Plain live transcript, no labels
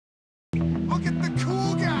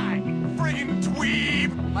weeb!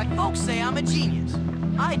 My folks say I'm a genius.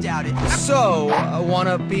 I doubt it. So,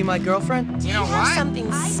 wanna be my girlfriend? You know have what?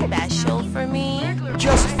 something special for me?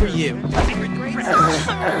 Just for you.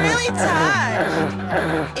 I'm really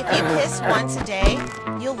tired. If you piss once a day,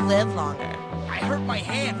 you'll live longer. I hurt my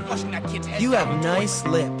hand flushing that kid's head. You have nice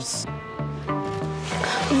lips.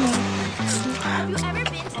 Have you ever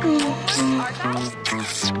been to Bullworth Academy?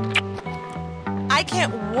 I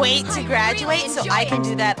can't wait to graduate so I can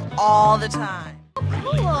do that all the time.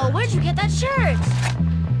 Cool. Where'd you get that shirt?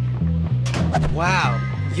 Wow,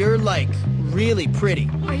 you're like really pretty.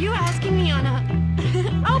 Are you asking me on a...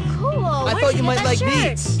 Oh, cool. I thought you might like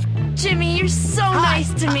beats. Jimmy, you're so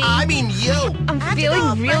nice to me. I mean you. I'm I have feeling to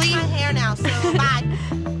go brush really my hair now, so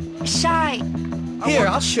bye. shy. Here,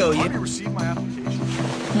 I'll show Have you. you received my application?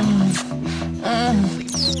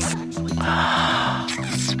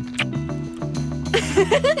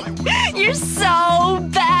 You're so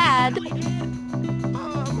bad.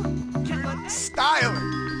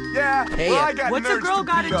 Styling. Yeah. Hey, well, I got What's a nerds girl to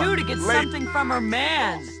gotta beat do up. to get Late. something from her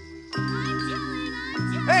man?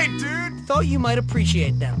 Hey, dude. Thought you might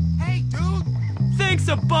appreciate them. Hey, dude. Thanks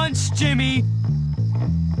a bunch, Jimmy.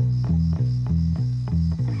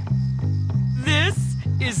 This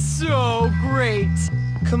is so great.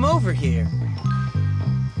 Come over here.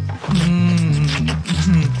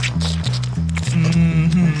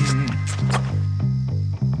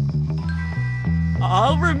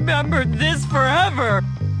 I'll remember this forever.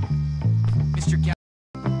 Mr. Gallagher.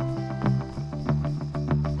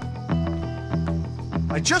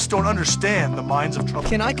 I just don't understand the minds of trouble.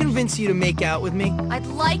 Can I convince you to make out with me? I'd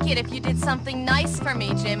like it if you did something nice for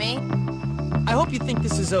me, Jimmy. I hope you think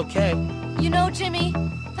this is okay. You know, Jimmy,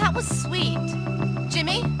 that was sweet.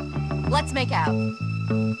 Jimmy, let's make out.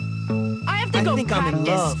 I have to I go think I'm in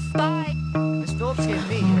practice. love. Bye. Miss Phillips gave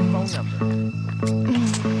me her phone number.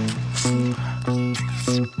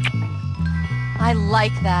 I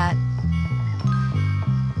like that.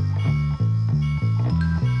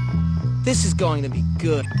 This is going to be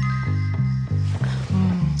good.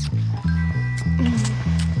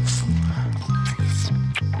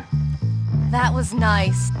 That was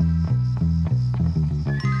nice.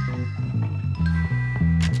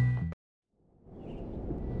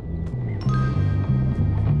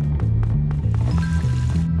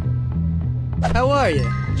 How are you?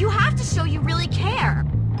 You have to show you really care.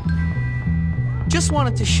 Just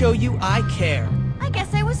wanted to show you I care. I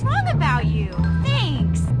guess I was wrong about you.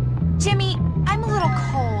 Thanks. Jimmy, I'm a little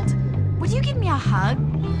cold. Would you give me a hug?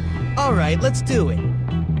 All right, let's do it.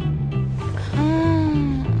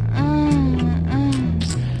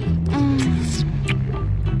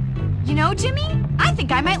 You know, Jimmy, I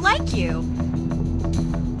think I might like you.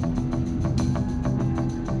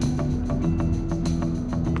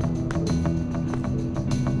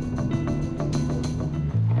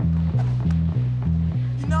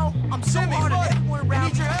 You know, I'm so hard on everyone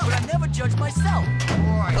around me, but I never judge myself.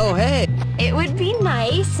 Oh, hey. It would be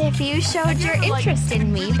nice if you showed your interest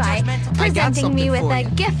in me by presenting me with a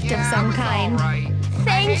gift of some kind.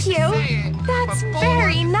 Thank you. That's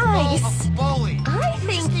very nice. I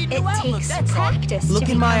think it takes practice Look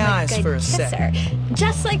to in my become a eyes good for a sec. kisser.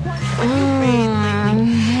 Just like You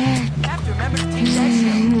have to remember to take that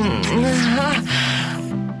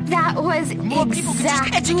shit. that was More people could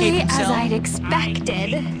just educate exactly as themselves. I'd expected.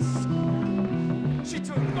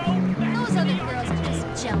 Those other girls are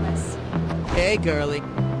just jealous. Hey, girlie.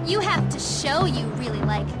 You have to show you really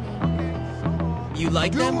like me. You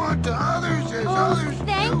like them? Oh,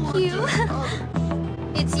 thank you.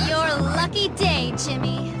 It's your lucky day,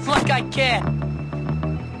 Jimmy. Like I care.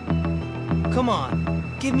 Come on,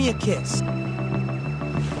 give me a kiss.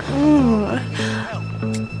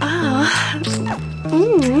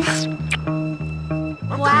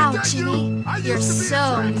 Wow, Jimmy, you're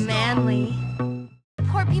so manly.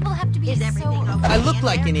 Poor people have to be so... I look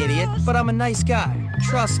like an idiot, but I'm a nice guy.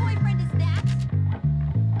 Trust me.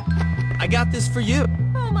 I got this for you.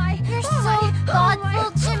 Oh my, you're so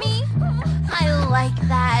thoughtful, Jimmy. I like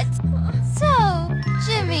that.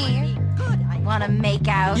 So, Jimmy, wanna make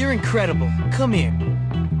out? You're incredible. Come here.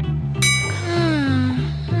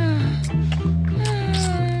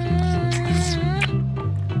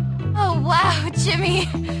 Oh wow, Jimmy,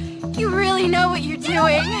 you really know what you're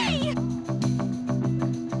doing.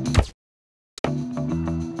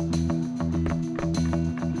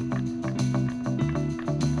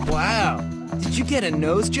 Wow. Did you get a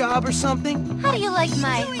nose job or something? How do you like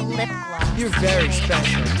my lip gloss? You're very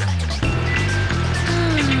special.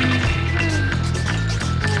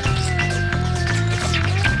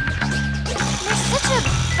 You're such a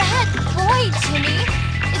bad boy, Jimmy.